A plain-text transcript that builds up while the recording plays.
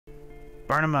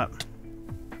Burn him up.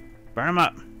 Burn him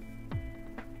up.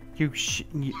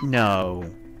 No.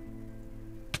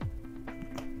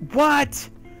 What?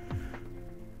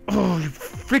 Oh, you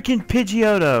freaking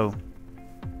Pidgeotto.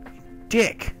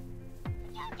 Dick.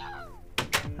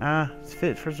 It's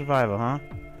fit for survival, huh?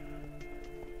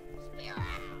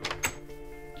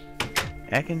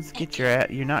 Ekans, get your ass.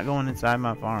 You're not going inside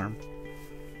my farm.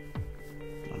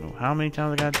 I don't know how many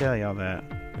times I gotta tell y'all that.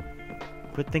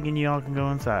 Quit thinking y'all can go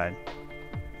inside.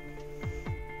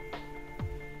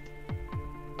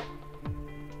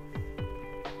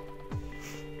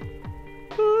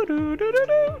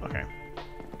 Okay.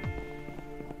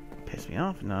 Pissed me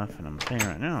off enough, and I'm saying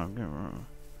right now.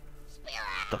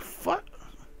 The fuck?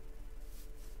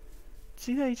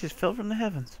 See that? He just fell from the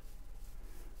heavens.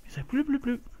 He's like bloop bloop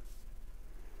bloop.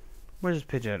 Where's this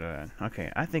Pidgeotto at?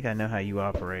 Okay, I think I know how you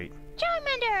operate.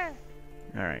 Charmander!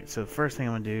 Alright, so the first thing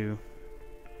I'm gonna do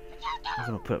is I'm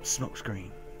gonna put up smoke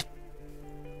screen.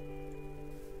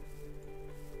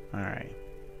 Alright.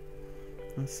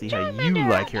 Let's see how you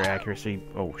like your accuracy.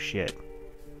 Oh shit.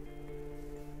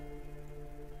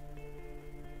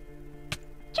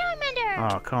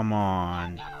 Charmander! Oh, come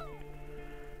on.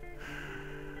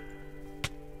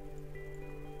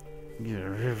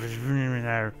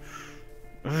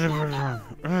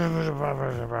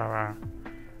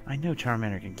 I know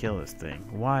Charmander can kill this thing.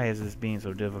 Why is this being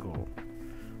so difficult?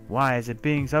 Why is it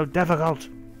being so difficult?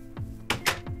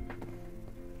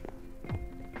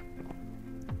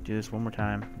 Do this one more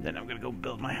time, then I'm gonna go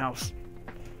build my house.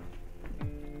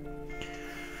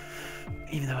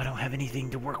 Even though I don't have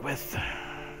anything to work with.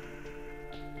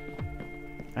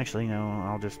 Actually, no,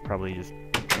 I'll probably just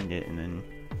end it and then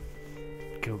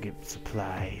go get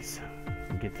supplies.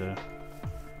 And get the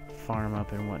farm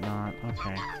up and whatnot.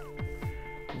 Okay.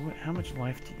 How much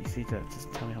life did you see?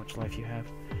 Just tell me how much life you have.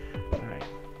 Alright.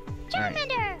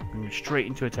 Alright. I'm going straight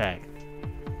into attack.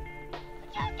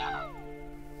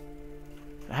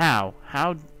 How?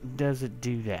 How does it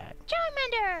do that?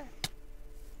 Charmander!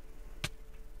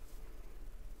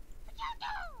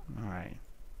 Alright.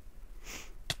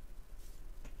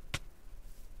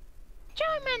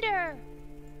 Charmander!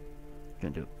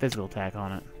 Gonna do a physical attack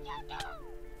on it.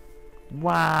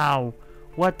 Wow!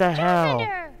 What the hell?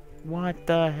 What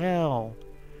the hell?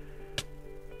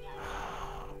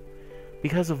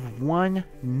 Because of one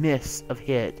miss of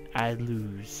hit, I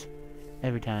lose.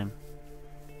 Every time.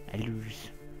 I lose.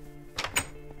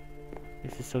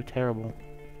 This is so terrible.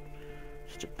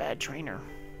 Such a bad trainer.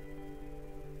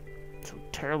 So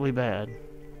terribly bad.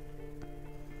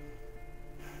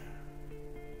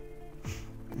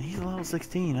 And he's a level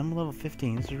 16. I'm a level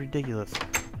 15. This is ridiculous.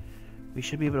 We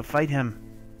should be able to fight him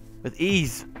with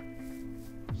ease.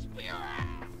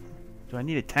 Do I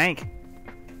need a tank?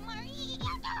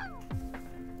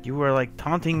 You were like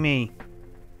taunting me.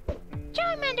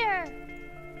 Charmander!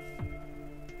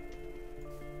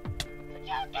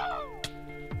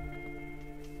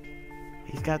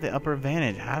 He's got the upper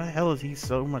advantage. How the hell is he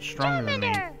so much stronger than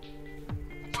me?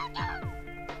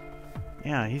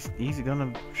 Yeah, he's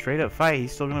gonna straight up fight.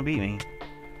 He's still gonna beat me.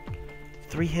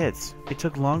 3 hits. It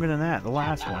took longer than that, the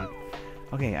last one.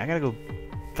 Okay, I gotta go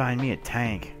find me a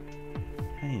tank.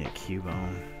 I need a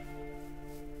Cubone.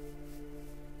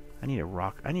 I need a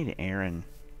rock. I need an Aaron.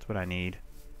 That's what I need.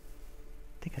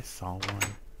 I think I saw one.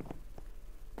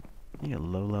 I need a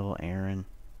low-level Aaron.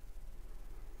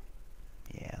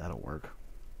 Yeah, that'll work.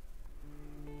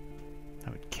 I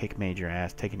would kick major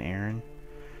ass, take an Aaron,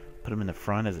 put him in the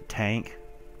front as a tank.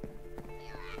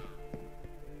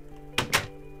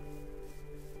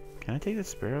 Can I take the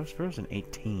Sparrow? Sparrow's an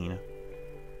 18.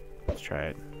 Let's try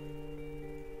it.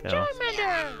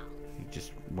 Charmander! He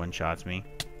just one-shots me.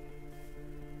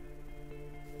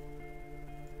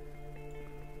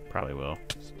 Probably will.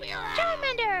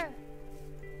 Charmander!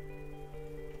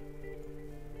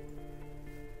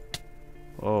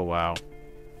 Oh, wow.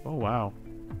 Oh, wow.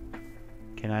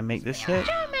 Can I make this hit?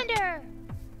 Charmander!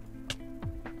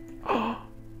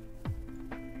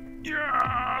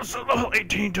 Yeah! So level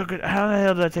 18 took it. How the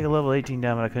hell did I take a level 18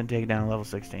 down, but I couldn't take it down to level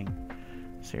 16?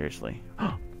 Seriously.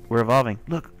 We're evolving.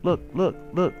 Look, look, look,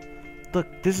 look.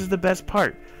 Look, this is the best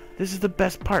part. This is the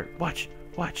best part. Watch,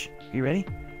 watch. You ready?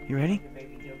 You ready?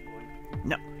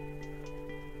 No.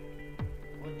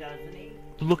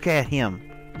 Look at him.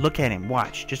 Look at him.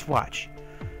 Watch. Just watch.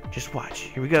 Just watch.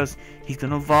 Here he goes. He's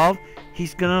gonna evolve.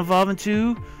 He's gonna evolve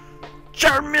into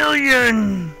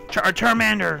Charmeleon!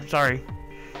 Charmander! Sorry.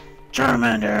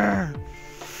 Charmander!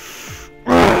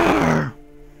 Roar!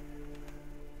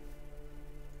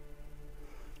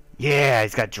 Yeah,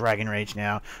 he's got Dragon Rage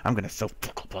now. I'm gonna so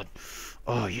blood.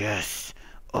 Oh yes.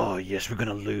 Oh, yes, we're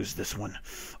gonna lose this one.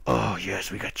 Oh,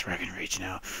 yes, we got Dragon Rage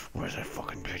now. Where's that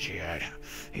fucking Pidgey at?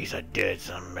 He's a dead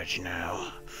son of a bitch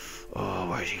now. Oh,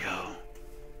 where'd he go?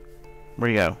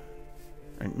 Where'd he go?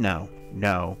 No.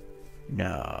 No.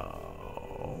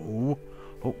 No.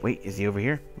 Oh, wait, is he over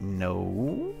here?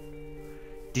 No.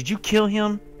 Did you kill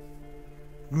him?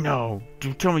 No.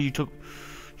 Dude, tell me you took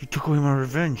away my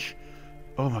revenge.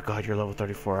 Oh my god, you're level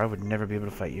 34. I would never be able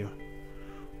to fight you.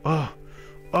 Oh.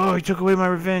 Oh, he took away my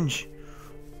revenge.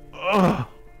 Oh.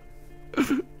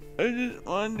 I just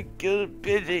wanted to kill a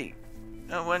Pidgey.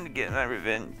 I wanted to get my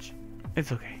revenge.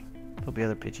 It's okay. There'll be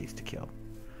other Pidgeys to kill.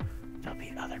 There'll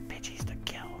be other Pidgeys to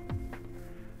kill.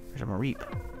 There's a Mareep.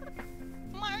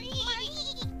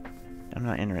 I'm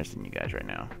not interested in you guys right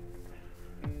now.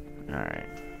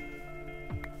 Alright.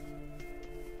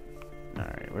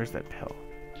 Alright, where's that pill?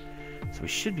 So we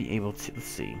should be able to... Let's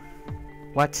see.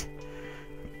 What?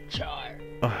 Char.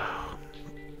 Oh.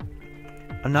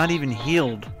 I'm not even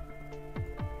healed.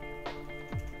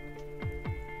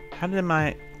 How did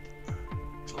my...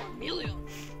 Charmeleon.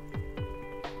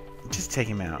 Just take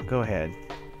him out. Go ahead.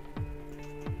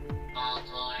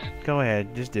 Go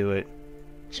ahead. Just do it.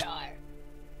 Char.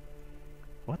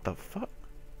 What the fuck?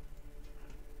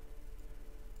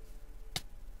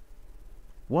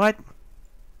 What?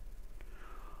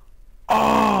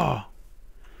 Oh!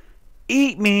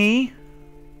 Eat me!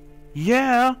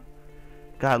 Yeah!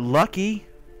 Got lucky.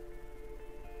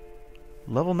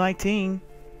 Level 19.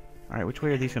 Alright, which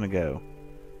way are these gonna go?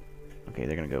 Okay,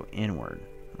 they're gonna go inward.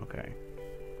 Okay.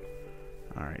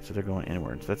 Alright, so they're going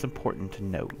inward. So that's important to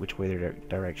note which way their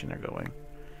direction they're going.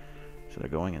 So they're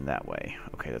going in that way.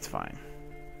 Okay, that's fine.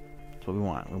 That's what we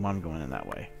want. We want them going in that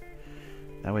way.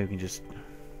 That way we can just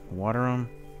water them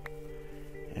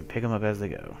and pick them up as they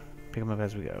go. Pick them up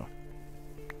as we go.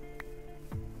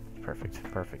 Perfect.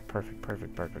 Perfect. Perfect.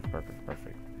 Perfect. Perfect. Perfect.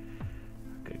 Perfect.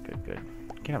 Good. Good. Good.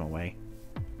 Get out of my way.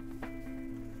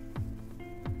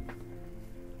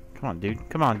 Come on, dude.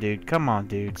 Come on, dude. Come on,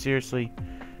 dude. Seriously.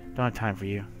 Don't have time for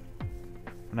you.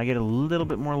 When I get a little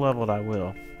bit more leveled, I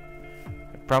will.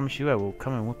 I promise you I will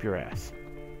come and whoop your ass.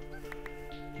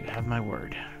 You have my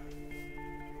word.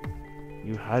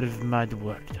 You have my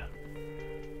word.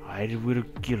 I will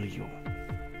kill you.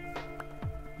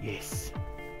 Yes.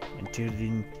 Until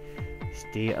then,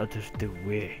 stay out of the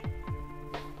way.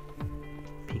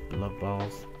 Pink love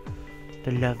balls.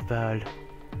 The love ball.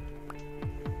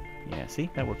 Yeah, see?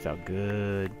 That works out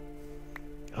good.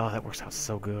 Oh, that works out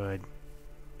so good.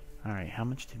 Alright, how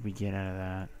much did we get out of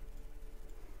that?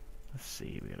 Let's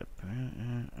see, we got a...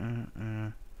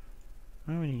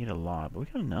 Well, we didn't get a lot, but we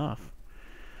got enough.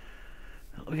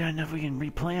 We got enough we can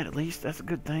replant at least. That's a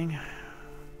good thing.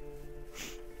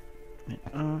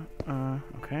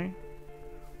 Okay.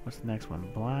 What's the next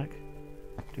one? Black.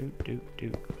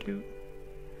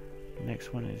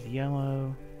 Next one is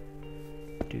yellow.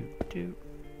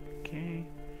 Okay.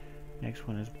 Next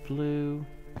one is blue.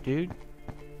 Dude,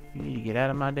 you need to get out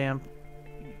of my damn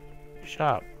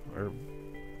shop or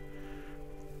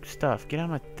stuff. Get out of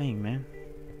my thing, man.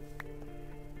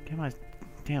 Get out of my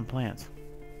damn plants.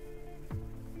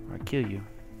 Or I'll kill you.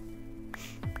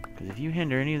 Because if you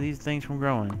hinder any of these things from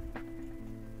growing,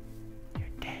 you're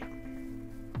dead.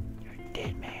 You're a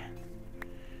dead man.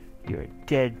 You're a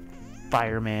dead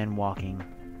fireman walking.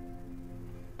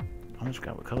 I almost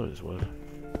forgot what color this was.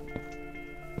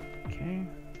 Okay.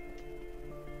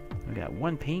 We got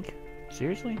one pink.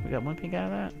 Seriously? We got one pink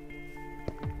out of that?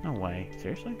 No way.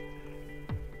 Seriously?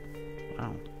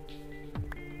 Wow.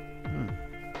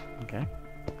 Okay.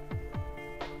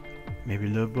 Maybe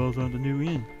love balls on the new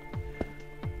in.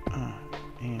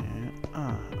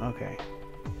 Okay.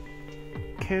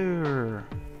 Cool.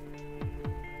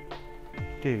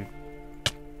 Dude.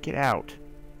 Get out.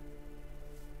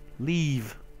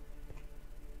 Leave.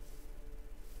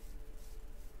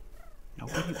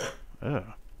 Nobody. Ugh.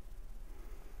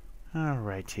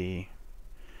 Alrighty.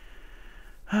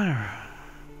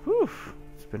 Whew.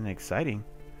 It's been exciting.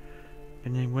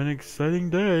 Been one exciting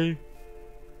day.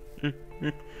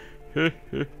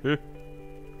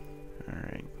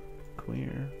 Alright.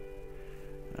 Clear.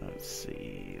 Let's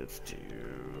see. Let's do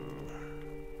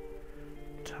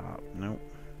top. Nope.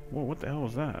 Whoa, what the hell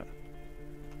was that?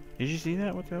 Did you see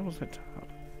that? What the hell was that top?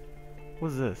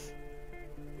 What's this?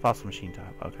 Fossil machine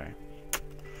top. Okay.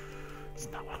 It's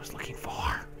not what I was looking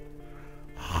for.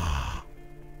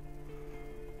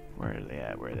 Where are they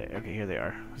at? Where are they? Okay, here they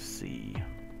are. Let's see.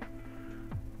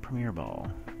 Premier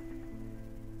ball.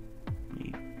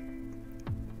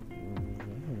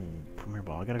 Premier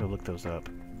ball. I gotta go look those up.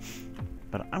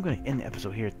 But I'm going to end the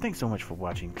episode here. Thanks so much for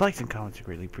watching. Likes and comments are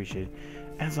greatly appreciated.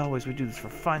 As always, we do this for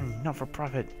fun, not for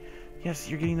profit. Yes,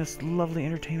 you're getting this lovely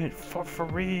entertainment for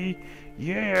free.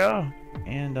 Yeah!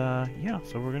 And, yeah,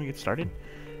 so we're going to get started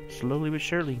slowly but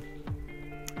surely.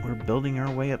 We're building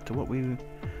our way up to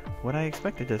what I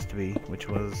expected this to be, which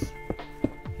was,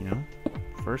 you know,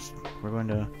 first we're going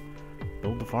to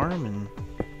build the farm, and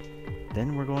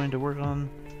then we're going to work on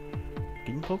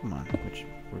getting Pokemon,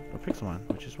 or Pixelmon,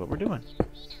 which is what we're doing,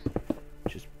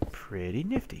 which is pretty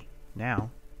nifty. Now,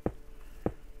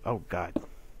 oh god,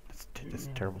 that's a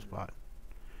terrible spot.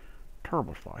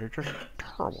 Terrible spot. Here's just a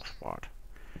terrible spot.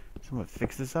 So I'm gonna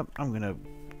fix this up. I'm gonna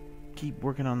keep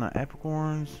working on the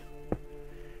apricorns,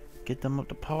 get them up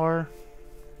to par,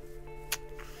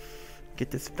 get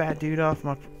this fat dude off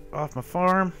my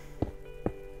farm.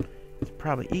 He's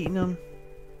probably eating them.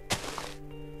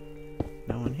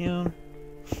 Knowing him.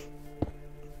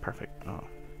 Perfect. Oh.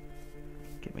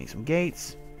 Get me some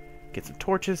gates. Get some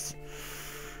torches.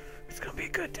 It's gonna be a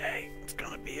good day. It's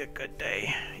gonna be a good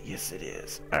day. Yes, it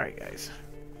is. Alright, guys.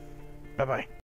 Bye-bye.